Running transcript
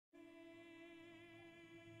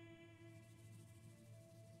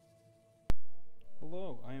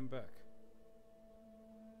Hello, I am back.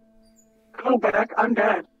 Hello, back. I'm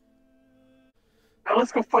dead. Now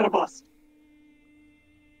let's go fight a boss.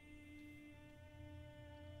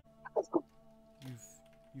 Let's go.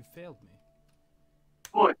 You failed me.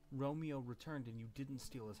 What? Romeo returned and you didn't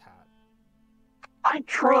steal his hat. I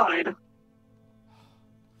tried.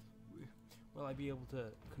 Will I be able to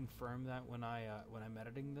confirm that when I'm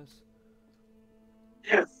editing this?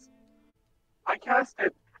 Yes. I cast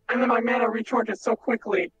it, and then my mana recharges so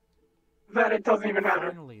quickly that it doesn't even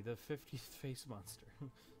matter. Finally, the 50th face monster.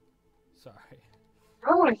 Sorry.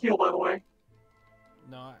 I want to heal, by the way.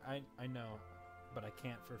 No, I know, but I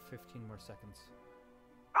can't for 15 more seconds.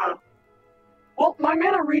 Well, my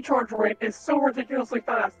mana recharge rate is so ridiculously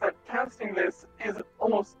fast that casting this is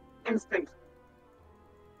almost instant.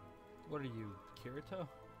 What are you, Kirito?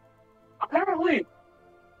 Apparently.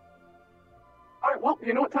 Alright, well,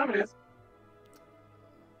 you know what time it is.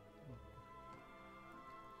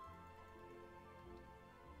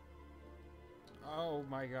 Oh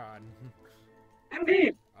my god.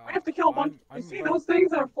 Indeed. We have to kill a bunch. You see those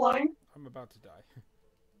things that are flying? I'm about to die.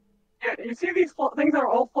 Yeah, you see these things that are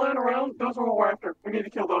all flying around? Those are what we're after. We need to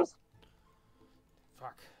kill those.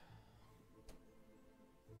 Fuck.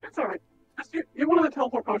 It's alright. Just get one of the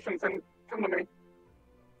teleport potions and come to me.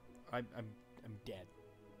 I'm dead.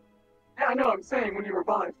 Yeah, I know, I'm saying when you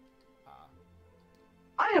revive.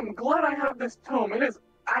 I am glad I have this tome. It is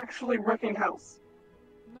actually wrecking house.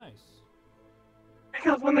 Nice.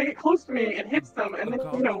 Because when they get close to me, it hits them, and then,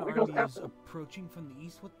 you know, it goes after them. Approaching from the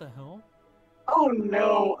east? What the hell? Oh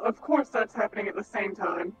no, of course that's happening at the same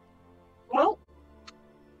time. Well,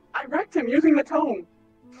 I wrecked him using the tome.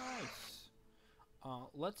 Nice.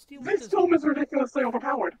 Let's deal with This tome is ridiculously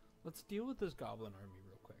overpowered. Let's deal with this goblin army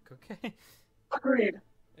real quick, okay? Agreed.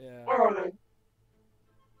 Yeah. Where are they?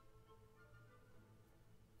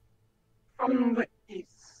 From the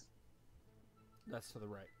east. That's to the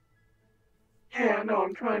right. Yeah, no,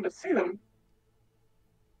 I'm trying to see them.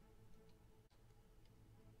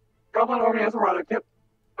 Goblin army has arrived, yep.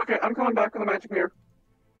 Okay, I'm coming back with a magic mirror.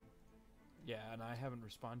 Yeah, and I haven't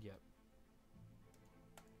respawned yet.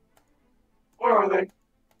 Where are they?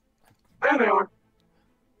 There they are.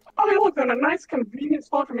 Oh, hey, look, they're in a nice, convenient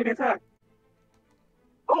spot for me to attack.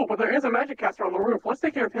 Oh, but there is a magic caster on the roof. Let's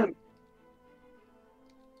take care of him.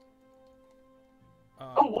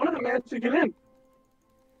 Oh, one of them managed to get in.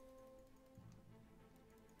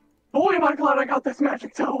 Boy, am I glad I got this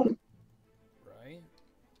magic tome. Right?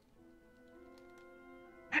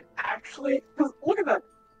 It actually, because look at that.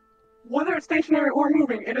 Whether it's stationary or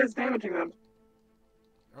moving, it is damaging them.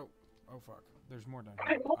 Oh fuck. There's more down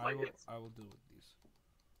here. I will deal with these.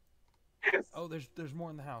 Yes. Oh, there's more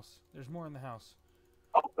in the house. There's more in the house.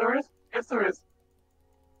 Oh, there is? Yes, there is.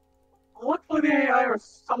 Luckily, the AI are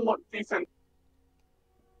somewhat decent.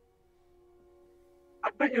 I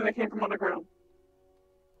bet you they came from underground.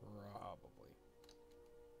 Probably.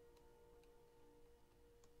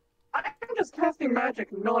 I'm just casting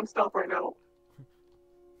magic non-stop right now.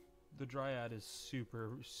 The Dryad is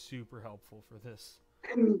super, super helpful for this.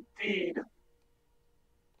 Indeed.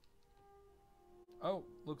 Oh,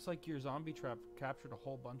 looks like your zombie trap captured a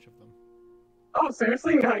whole bunch of them. Oh,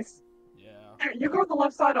 seriously? Nice. Yeah. Here, you go to the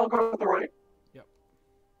left side, I'll go to the right. Yep.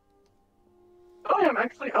 Oh, yeah, I'm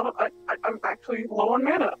actually I'm actually low on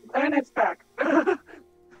mana, and it's back.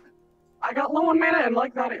 I got low on mana, and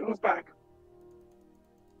like that, it was back.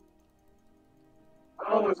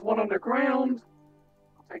 Oh, there's one underground.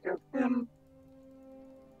 I'll take care of him.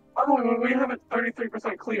 Oh, we have it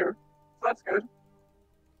 33% clear, so that's good.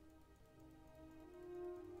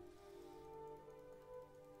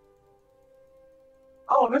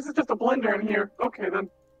 Oh, this is just a blender in here. Okay, then.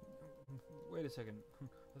 Wait a second.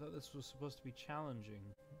 I thought this was supposed to be challenging.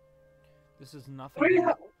 This is nothing.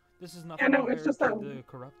 This is nothing. Yeah, no, it's just that the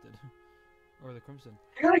corrupted or the crimson.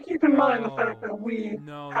 You gotta keep in mind the fact that we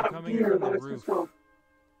they're coming gear from the that roof. Well.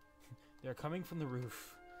 They're coming from the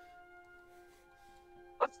roof.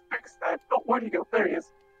 Let's fix that. Oh, where'd he go? There he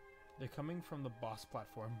is. They're coming from the boss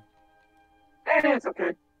platform. And it's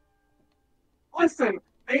okay. Listen,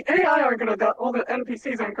 the AI aren't gonna die. Well, the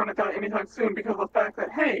NPCs aren't gonna die anytime soon because of the fact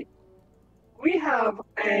that, hey, we have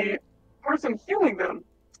a person healing them.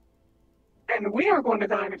 And we aren't going to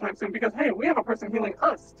die anytime soon because, hey, we have a person healing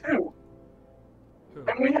us, too. Who?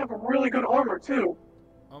 And we have really good armor, too.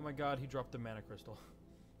 Oh my god, he dropped the mana crystal.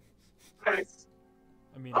 Nice.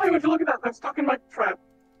 I mean... Oh, would you look at that? That's stuck in my trap.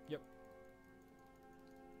 Yep.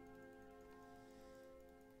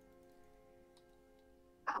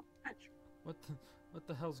 Ow, bitch. What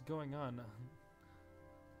the hell's going on?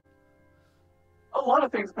 A lot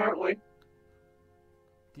of things, apparently.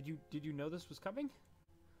 Did you know this was coming?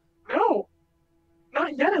 No,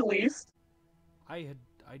 not yet at least. I'd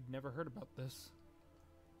never heard about this.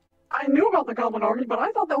 I knew about the Goblin Army, but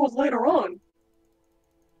I thought that was later on.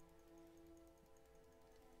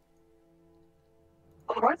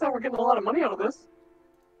 On the bright side, we're getting a lot of money out of this.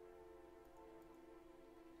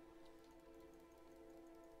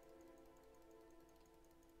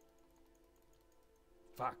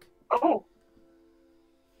 Fuck. Oh.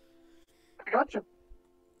 I got you.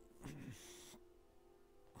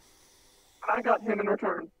 I got him in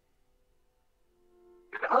return.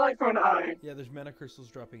 An eye for an eye. Yeah, there's mana crystals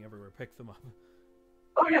dropping everywhere. Pick them up.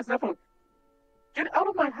 Oh yes, definitely. Get out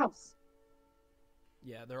of my house.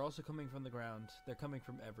 Yeah, they're also coming from the ground. They're coming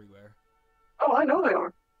from everywhere. Oh, I know they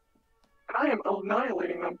are. And I am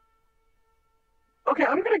annihilating them. Okay,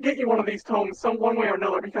 I'm gonna get you one of these tomes one way or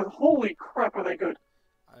another because holy crap are they good.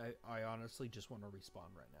 I honestly just want to respawn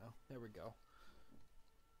right now. There we go.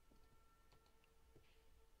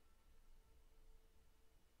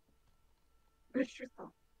 Let's shoot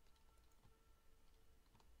them.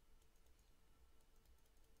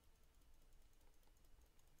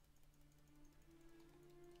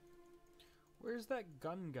 Where's that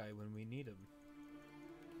gun guy when we need him?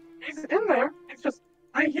 He's in there. It's just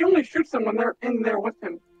he only shoots them when they're in there with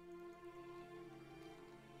him.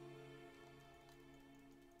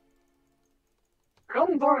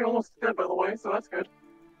 Goblins already almost dead, by the way, so that's good.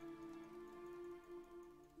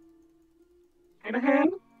 Need a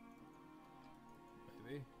hand?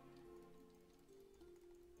 Maybe.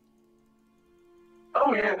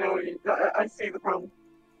 Oh yeah, no, I see the problem.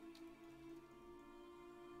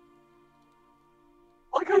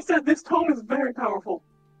 Like I said, this tome is very powerful.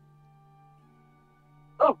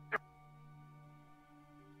 Oh.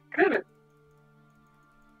 You did it.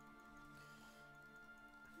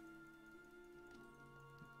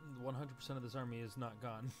 100% of this army is not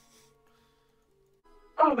gone.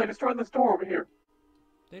 Oh, they destroyed this door over here.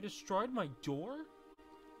 They destroyed my door?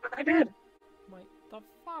 I did. The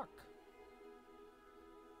fuck?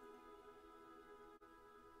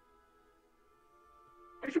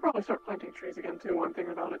 We should probably start planting trees again too, one thing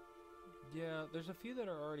about it. Yeah, there's a few that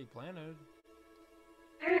are already planted.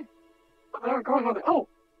 But they aren't going on the... Oh!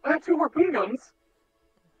 I have 2 harpoon guns!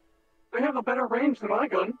 They have a better range than my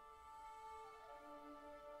gun.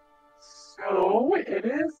 So, it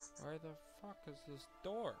is... Where the fuck is this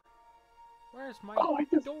door? Where's my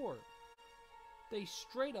door? They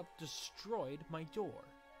straight up destroyed my door.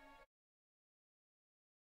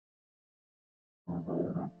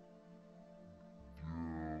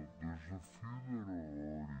 Yeah, there's a few that are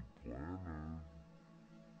already planted.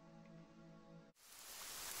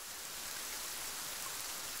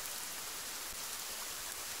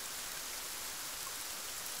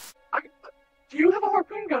 Do you have a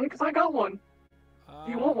harpoon gun? Because I got one.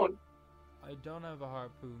 Do you want one? I don't have a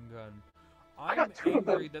harpoon gun. I got 2 of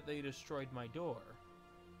them. angry that they destroyed my door.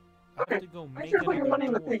 I Okay, have to go make make sure to put your money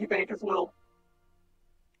in the door. piggy bank as well.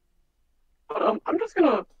 But I'm just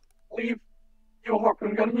gonna leave you a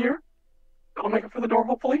harpoon gun here. I'll make it for the door,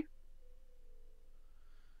 hopefully.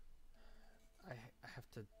 I have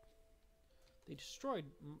to... They destroyed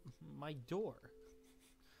my door.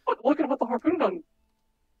 But look at what the harpoon gun.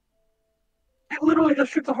 It literally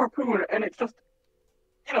just shoots a harpoon and it just,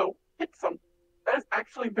 hits them. That is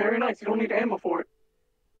actually very nice. You don't need ammo for it.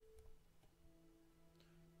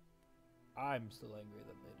 I'm still angry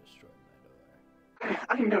that they destroyed my door.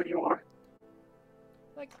 I know you are.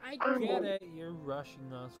 Like, I get it, you're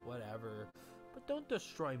rushing us, whatever. But don't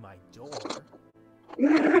destroy my door.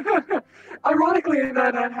 Ironically,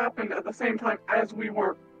 that happened at the same time as we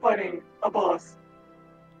were fighting a boss.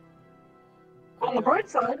 On the bright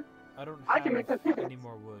side, I can make that pickaxe. any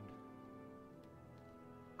more wood.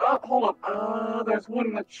 Hold up. There's wood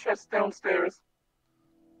in the chest downstairs.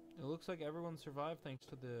 It looks like everyone survived thanks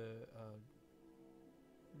to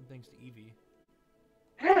thanks to Evie.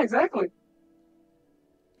 Yeah, exactly.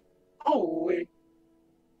 Holy.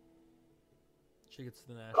 She gets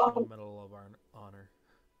the National Medal of Honor.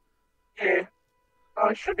 Yeah.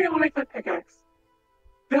 I should be able to make that pickaxe.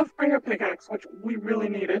 Deathbringer pickaxe, which we really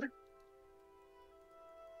needed.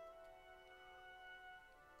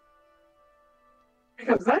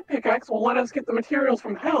 Because that pickaxe will let us get the materials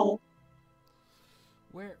from hell.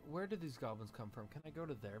 Where do these goblins come from? Can I go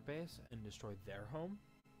to their base and destroy their home?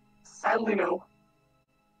 Sadly, no.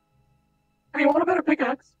 Hey, you want a better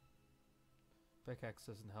pickaxe? Pickaxe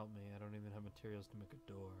doesn't help me. I don't even have materials to make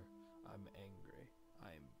a door. I'm angry.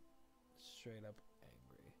 I'm straight up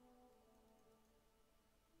angry.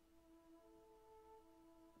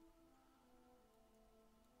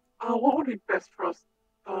 What would be best for us?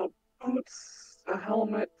 Boots. a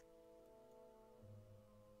helmet.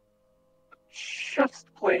 Chest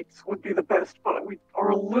plates would be the best, but we are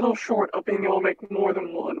a little short of being able to make more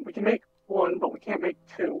than one. We can make one, but we can't make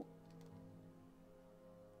two.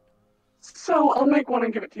 So I'll make one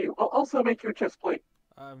and give it to you. I'll also make you a chest plate.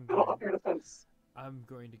 That'll up your defense. I'm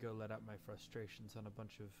going to go let out my frustrations on a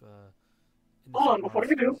bunch of Hold on, innocent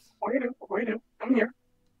before you do, come here.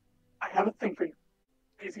 I have a thing for you.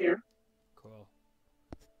 He's here. Cool.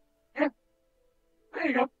 Yeah. There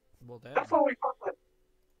you go. Well, damn. That's all we fought with.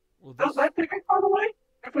 Well, Does that take us far away?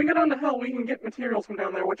 If we get on the hill, we can get materials from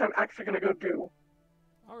down there, which I'm actually going to go do.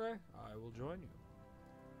 Okay, I will join you.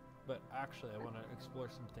 But actually, I want to explore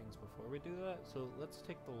some things before we do that, so let's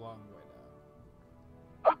take the long way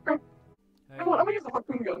down. Okay. Hey, I'm going to use the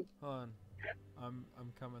harpoon gun. hold on.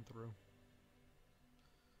 I'm coming through.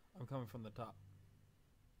 I'm coming from the top.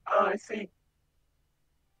 I see.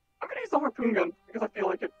 I'm going to use the harpoon gun, because I feel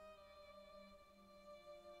like it.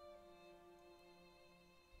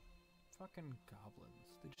 Fucking goblins.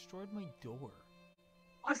 They destroyed my door.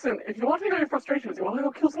 Listen, if you want to take out your frustrations, you want to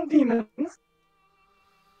go kill some demons.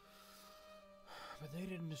 But they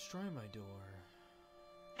didn't destroy my door.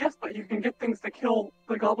 Yes, but you can get things to kill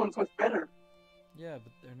the goblins with better. Yeah,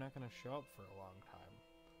 but they're not gonna show up for a long time.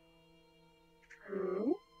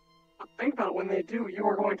 True. But think about it, when they do, you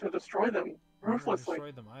are going to destroy them ruthlessly. I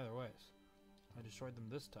destroyed them either ways. I destroyed them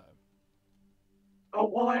this time. Oh,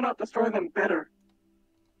 why not destroy them better?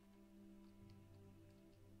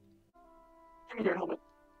 Give me your helmet.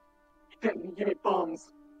 You didn't give me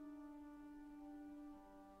bombs.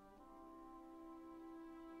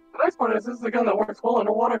 The nice part is, this is a gun that works well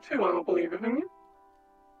underwater too, I don't believe, isn't it?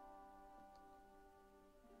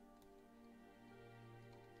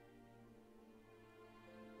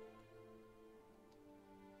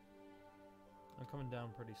 I'm coming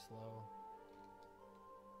down pretty slow.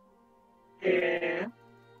 Yeah.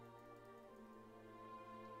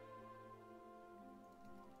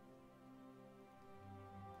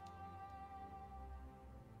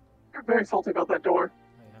 You're very salty about that door.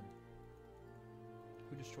 I am.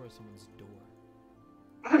 Who destroyed someone's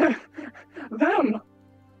door? Them!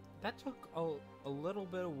 That took a little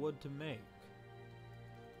bit of wood to make.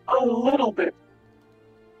 A little bit.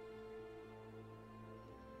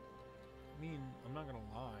 I mean, I'm not gonna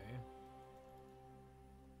lie.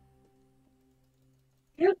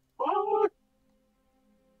 Get fucked!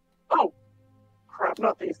 Oh! Crap,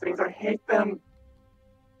 not these things. I hate them.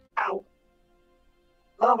 Ow.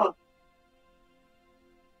 Lava.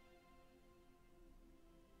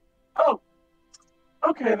 Oh!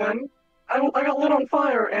 Okay then. I got lit on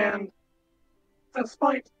fire and,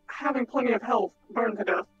 despite having plenty of health, burned to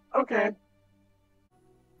death. Okay.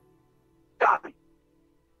 Die.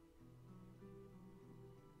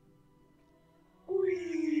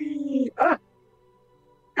 Whee! Ah!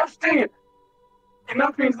 Gosh dang it! It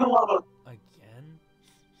knocked me into the lava. Again?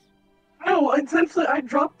 No, essentially I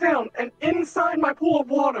dropped down, and inside my pool of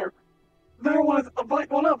water, there was a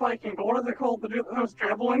well, not Viking, but what are they called? Those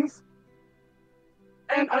javelins?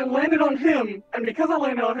 And I landed on him, and because I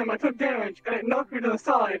landed on him, I took damage, and it knocked me to the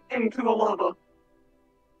side into the lava.